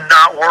and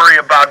not worry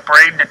about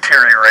brain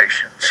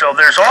deterioration. So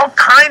there's all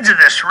kinds of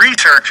this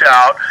research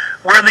out.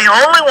 We're the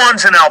only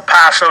ones in El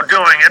Paso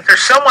doing it. There's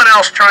someone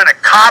else trying to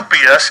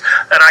copy us,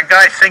 and I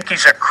think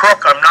he's a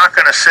crook. I'm not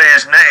going to say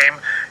his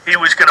name. He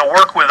was going to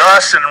work with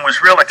us and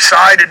was real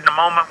excited. The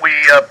moment we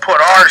put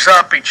ours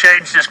up, he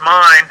changed his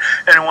mind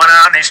and went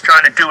out and he's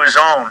trying to do his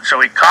own. So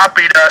he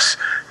copied us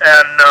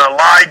and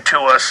lied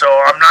to us. So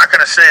I'm not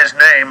going to say his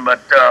name,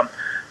 but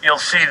you'll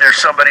see there's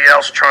somebody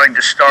else trying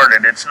to start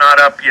it. It's not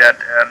up yet,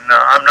 and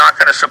I'm not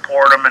going to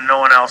support them, and no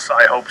one else,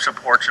 I hope,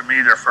 supports them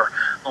either for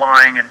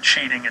lying and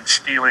cheating and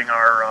stealing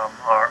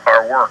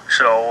our work.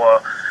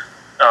 So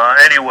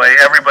anyway,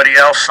 everybody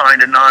else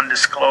signed a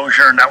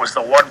non-disclosure, and that was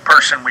the one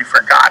person we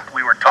forgot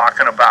we were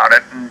talking about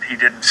it, and he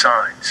didn't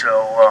sign.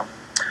 So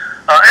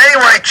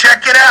anyway,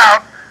 check it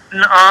out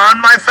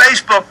on my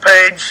Facebook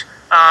page.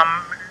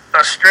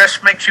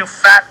 Stress makes you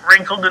fat,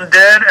 wrinkled, and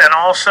dead, and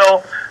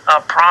also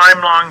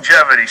prime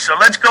longevity. So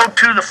let's go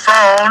to the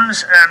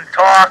phones and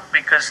talk,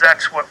 because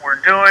that's what we're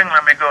doing.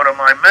 Let me go to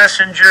my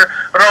messenger.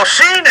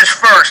 Rosine is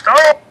first.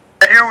 Oh,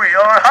 here we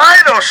are.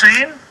 Hi,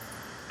 Rosine.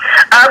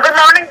 Good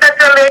morning,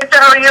 Dr. Lisa.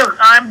 How are you?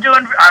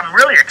 I'm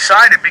really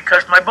excited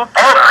because my book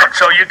came out,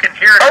 so you can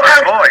hear it in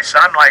my voice.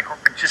 I'm like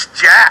just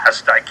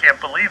jazzed. I can't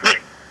believe it.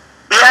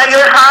 Yeah,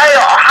 you're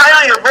high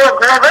on your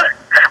book.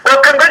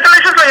 Well,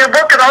 congratulations on your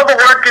book and all the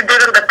work you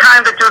did and the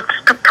time that you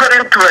put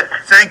into it.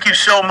 Thank you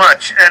so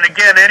much. And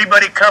again,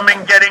 anybody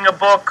coming, getting a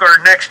book,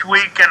 or next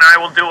week, and I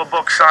will do a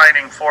book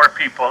signing for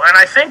people. And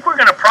I think we're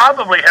going to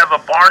probably have a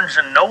Barnes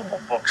 & Noble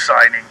book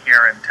signing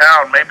here in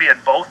town, maybe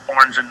at both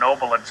Barnes &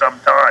 Noble at some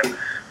time.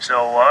 So,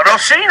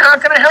 Rosine, how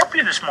can I help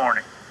you this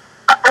morning?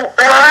 Well,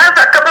 I have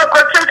a couple of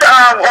questions.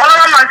 One of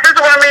them, my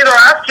sister wanted me to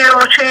ask you.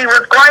 She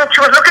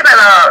was looking at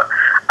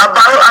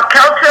a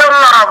calcium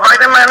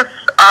vitamins.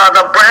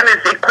 The brand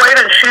is Equate,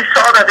 and she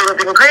saw that in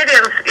the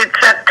ingredients it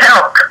said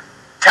talc.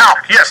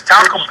 Talc, yes,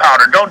 talcum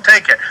powder. Don't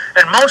take it.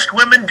 And most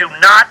women do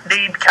not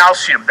need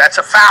calcium. That's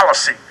a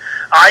fallacy.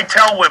 I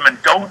tell women,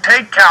 don't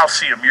take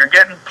calcium. You're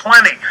getting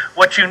plenty.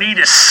 What you need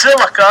is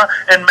silica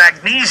and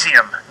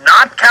magnesium,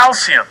 not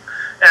calcium.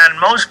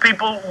 And most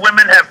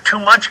women have too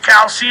much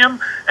calcium,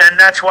 and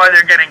that's why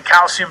they're getting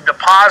calcium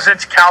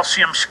deposits.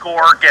 Calcium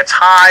score gets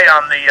high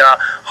on the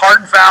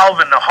heart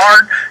valve in the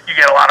heart. You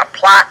get a lot of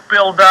plaque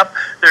buildup.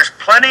 There's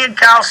plenty of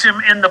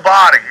calcium in the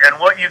body, and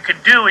what you can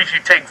do is you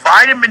take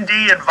vitamin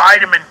D and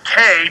vitamin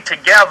K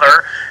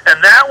together,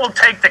 and that will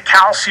take the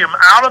calcium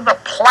out of the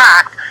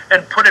plaque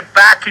and put it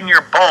back in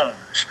your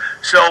bones.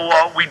 So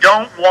we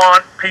don't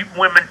want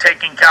women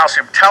taking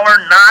calcium. Tell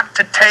her not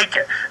to take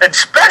it,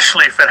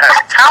 especially if it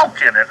has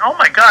talc in it. Oh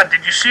my God,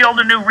 did you see all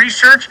the new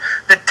research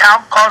that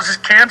talc causes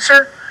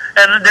cancer?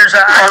 And there's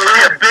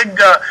actually a big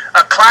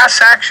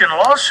class action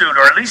lawsuit,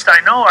 or at least I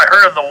know I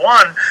heard of the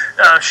one.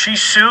 She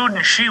sued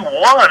and she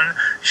won.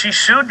 She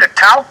sued the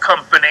talc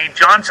company,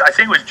 I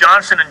think it was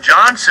Johnson &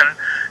 Johnson,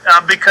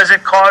 because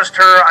it caused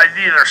her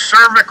either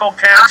cervical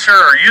cancer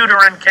or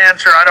uterine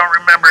cancer. I don't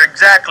remember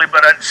exactly,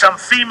 but some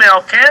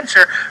female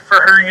cancer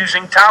for her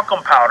using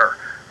talcum powder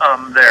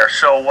there.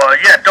 So,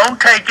 yeah, don't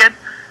take it.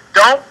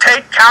 Don't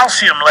take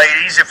calcium,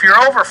 ladies. If you're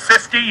over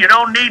 50, you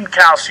don't need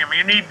calcium.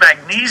 You need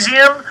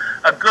magnesium,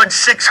 a good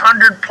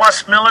 600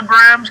 plus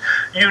milligrams.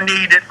 You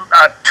need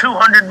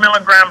 200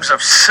 milligrams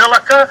of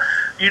silica.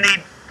 You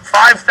need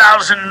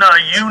 5,000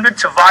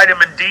 units of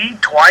vitamin D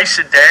twice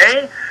a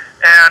day.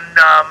 And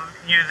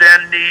you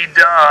then need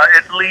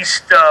at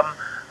least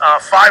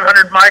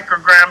 500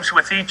 micrograms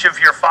with each of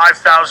your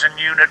 5,000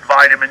 unit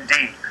vitamin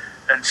D.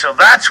 And so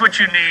that's what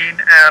you need,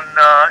 and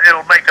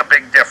it'll make a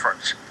big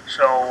difference.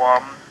 So,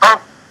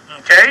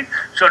 okay,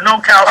 so no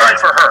calcium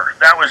for her.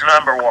 That was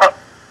number one.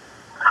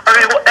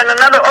 Okay, well, and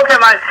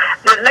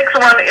the next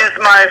one is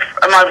my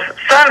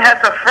son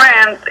has a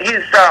friend.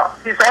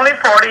 He's only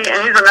 40 and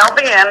he's an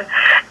LVN,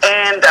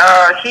 and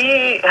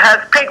he has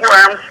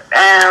pigworms,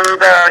 and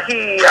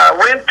he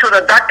went to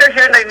the doctor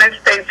here in the United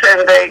States,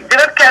 and they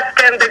did a CAT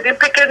scan. They didn't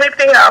pick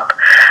anything up.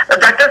 The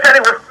doctor said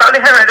it was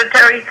probably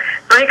hereditary,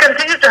 so he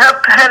continues to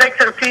have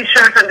headaches and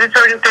seizures and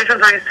disorientation.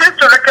 So his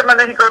sister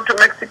recommended he go to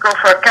Mexico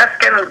for a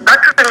CAT scan, and the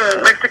doctors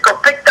in Mexico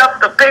picked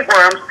up the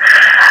pigworms,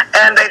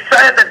 and they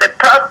said that they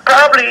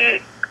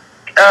probably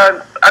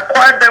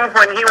acquired them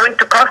when he went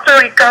to Costa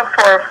Rica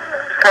for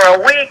a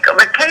week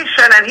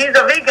vacation, and he's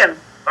a vegan.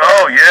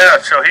 Oh,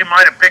 yeah, so he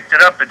might have picked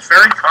it up. It's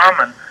very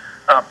common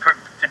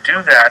to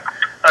do that.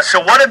 So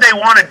what did they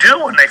want to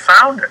do when they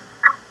found it?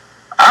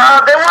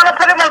 They want to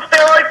put him on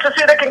steroids to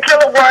see if they can kill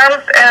the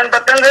worms,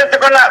 but then they're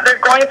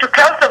going to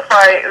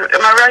calcify.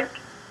 Am I right?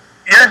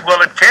 Yes,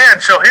 well, it can.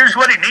 So here's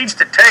what he needs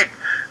to take.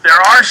 There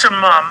are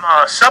some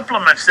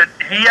supplements that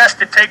he has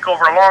to take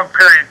over a long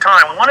period of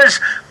time. One is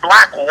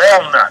black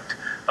walnut.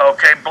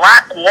 Okay,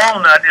 black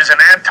walnut is an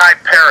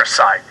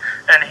anti-parasite,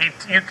 and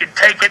you can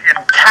take it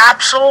in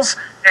capsules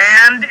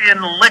and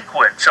in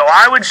liquid. So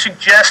I would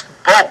suggest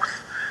both.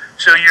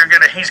 So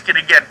he's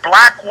gonna get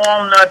black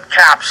walnut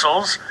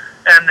capsules,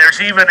 and there's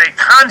even a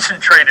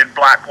concentrated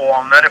black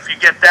walnut. If you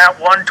get that,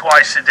 1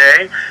 twice a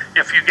day.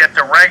 If you get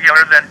the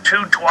regular, then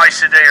 2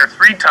 twice a day or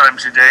 3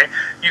 times a day.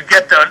 You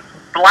get the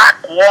black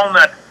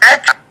walnut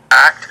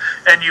extract,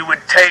 and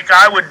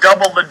I would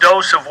double the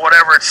dose of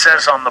whatever it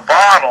says on the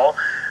bottle.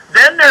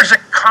 Then there's a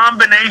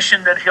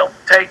combination that he'll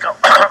take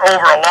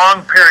over a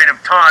long period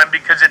of time,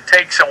 because it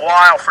takes a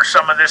while for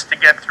some of this to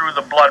get through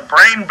the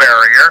blood-brain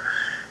barrier,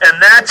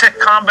 and that's a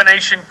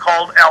combination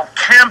called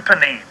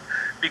L-campanine,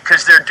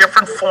 because they're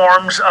different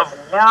forms of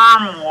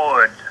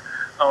wormwood.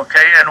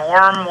 Okay, and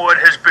wormwood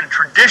has been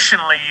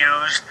traditionally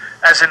used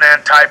as an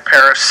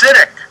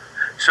anti-parasitic.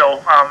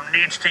 So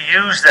needs to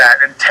use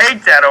that and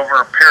take that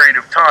over a period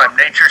of time.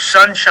 Nature's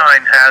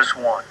Sunshine has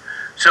one.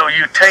 So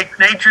you take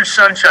Nature's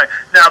Sunshine.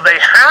 Now they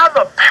have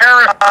a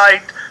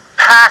parasite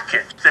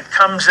package that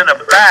comes in a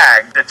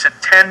bag that's a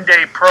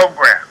 10-day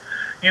program.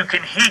 He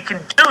can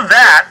do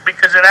that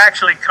because it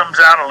actually comes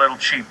out a little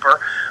cheaper.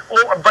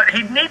 But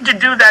he'd need to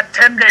do that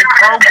 10-day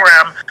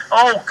program.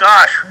 Oh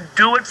gosh,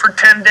 do it for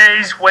 10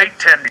 days, wait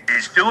 10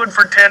 days. Do it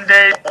for 10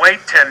 days,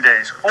 wait 10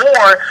 days.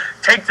 Or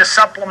take the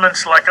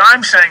supplements like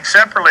I'm saying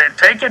separately and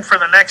take it for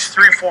the next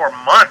 3-4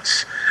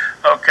 months.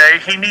 Okay,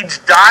 he needs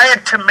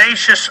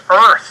diatomaceous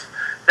earth.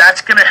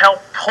 That's going to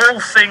help pull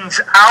things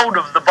out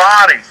of the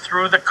body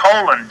through the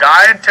colon.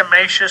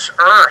 Diatomaceous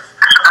earth,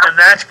 and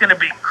that's going to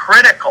be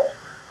critical.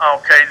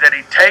 Okay, that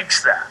he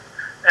takes that,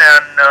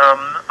 and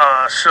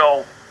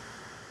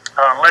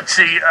let's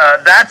see.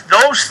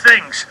 Those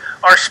things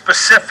are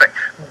specific.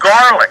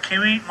 Garlic.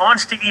 He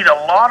wants to eat a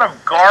lot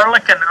of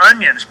garlic and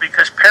onions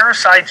because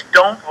parasites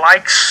don't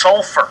like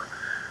sulfur.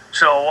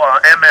 So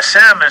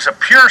MSM is a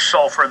pure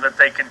sulfur that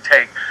they can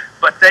take,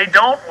 but they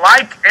don't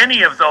like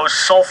any of those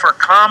sulfur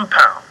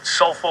compounds.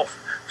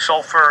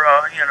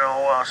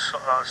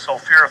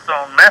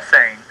 Sulfurothone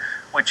methane,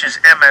 which is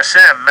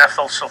MSM,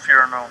 methyl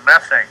sulfuronone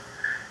methane.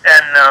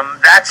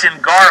 And that's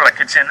in garlic,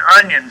 it's in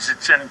onions,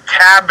 it's in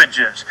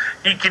cabbages.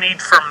 He can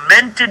eat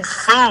fermented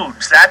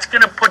foods. That's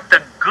going to put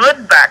the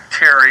good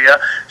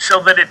bacteria so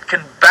that it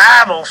can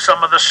battle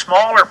some of the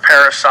smaller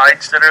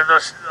parasites that are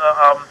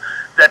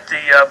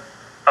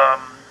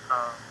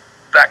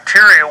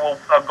bacteria will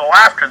go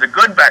after, the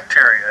good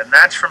bacteria. And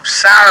that's from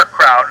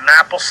sauerkraut and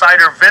apple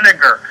cider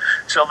vinegar.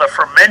 So the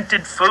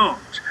fermented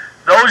foods,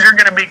 those are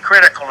going to be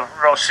critical,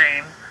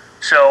 Rosine.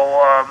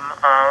 So,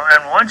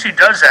 and once he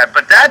does that,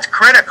 but that's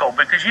critical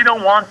because you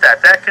don't want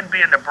that. That can be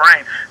in the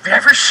brain. Have you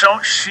ever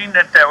seen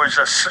that there was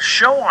a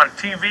show on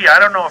TV, I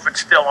don't know if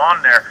it's still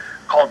on there,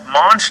 called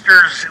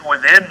Monsters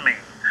Within Me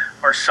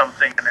or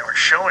something, and they were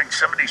showing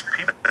some of these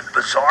people with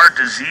bizarre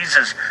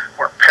diseases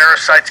where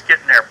parasites get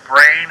in their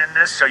brain and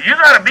this. So you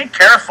got to be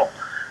careful,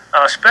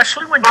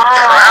 especially when you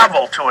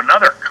travel to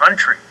another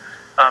country.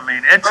 I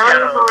mean, it's...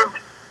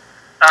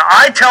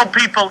 I tell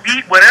people,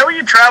 eat whenever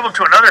you travel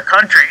to another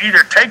country,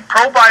 either take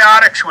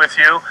probiotics with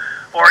you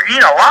or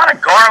eat a lot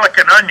of garlic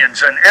and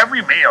onions in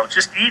every meal.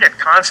 Just eat it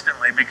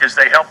constantly because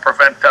they help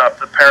prevent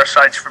the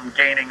parasites from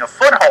gaining a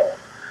foothold.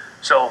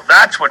 So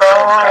that's what's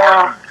so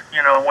important,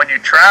 when you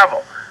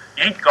travel.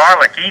 Eat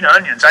garlic, eat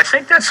onions. I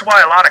think that's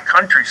why a lot of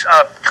countries,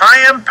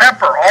 cayenne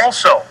pepper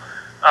also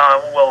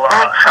will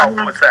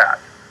help with that.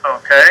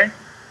 Okay?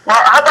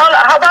 Well,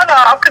 how about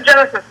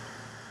alkagenesis?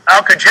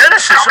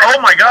 Alkagenesis,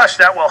 oh my gosh,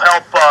 that will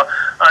help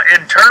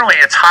internally.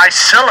 It's high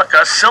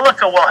silica.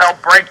 Silica will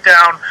help break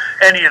down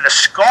any of the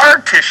scar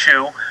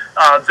tissue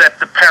that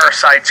the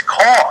parasites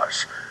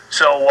cause.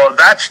 So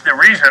that's the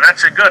reason.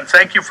 That's a good.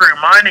 Thank you for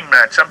reminding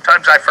that.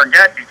 Sometimes I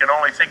forget. You can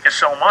only think of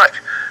so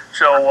much.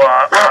 So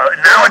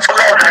now it's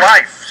called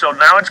life. So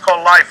now it's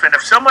called life. And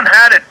if someone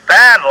had it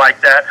bad like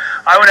that,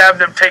 I would have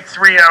them take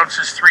 3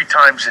 ounces 3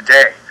 times a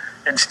day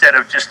instead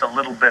of just a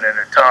little bit at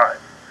a time.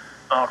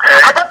 Okay.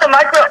 How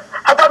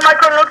about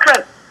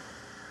micronutrients?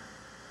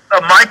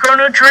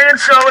 Micronutrients,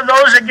 so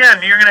those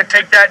again, you're going to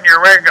take that in your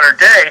regular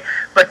day.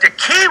 But the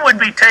key would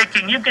be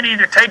you can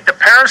either take the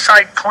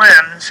parasite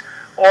cleanse,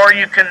 or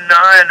you can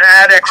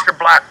add extra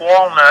black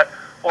walnut,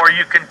 or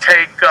you can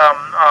take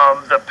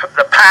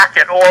the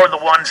packet, or the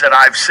ones that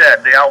I've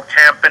said, the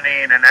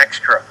L-campanine and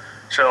extra.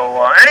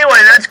 So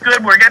anyway, that's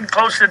good. We're getting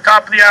close to the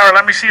top of the hour.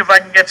 Let me see if I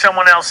can get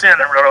someone else in,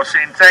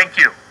 Rosine. Thank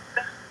you.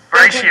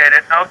 Appreciate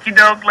it. Okie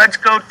doke. Let's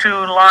go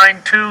to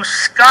line 2,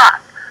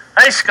 Scott.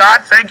 Hey,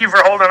 Scott. Thank you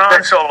for holding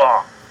on so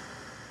long.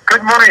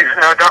 Good morning,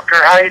 Doctor.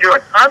 How are you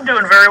doing? I'm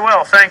doing very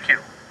well. Thank you.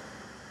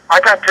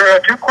 I got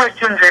 2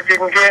 questions. If you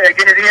can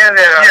get it in,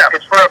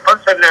 it's for a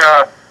person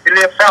who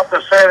lives south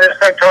of San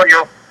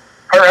Antonio.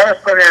 Her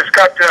husband has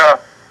got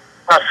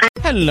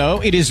Hello,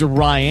 it is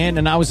Ryan,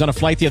 and I was on a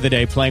flight the other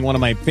day playing one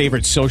of my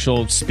favorite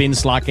social spin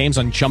slot games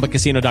on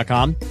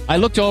ChumbaCasino.com. I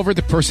looked over at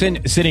the person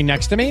sitting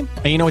next to me,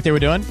 and you know what they were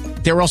doing?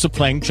 They were also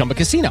playing Chumba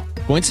Casino.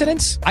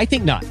 Coincidence? I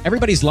think not.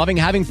 Everybody's loving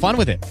having fun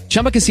with it.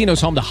 Chumba Casino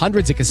is home to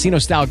hundreds of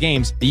casino-style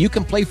games that you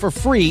can play for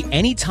free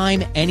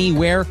anytime,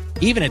 anywhere,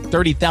 even at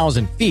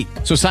 30,000 feet.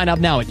 So sign up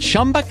now at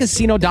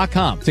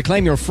ChumbaCasino.com to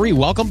claim your free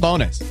welcome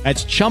bonus.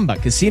 That's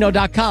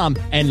ChumbaCasino.com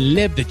and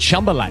live the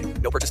Chumba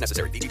life. No purchase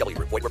necessary. VGW.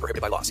 Void where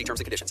prohibited by law. See terms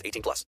and conditions. 18+.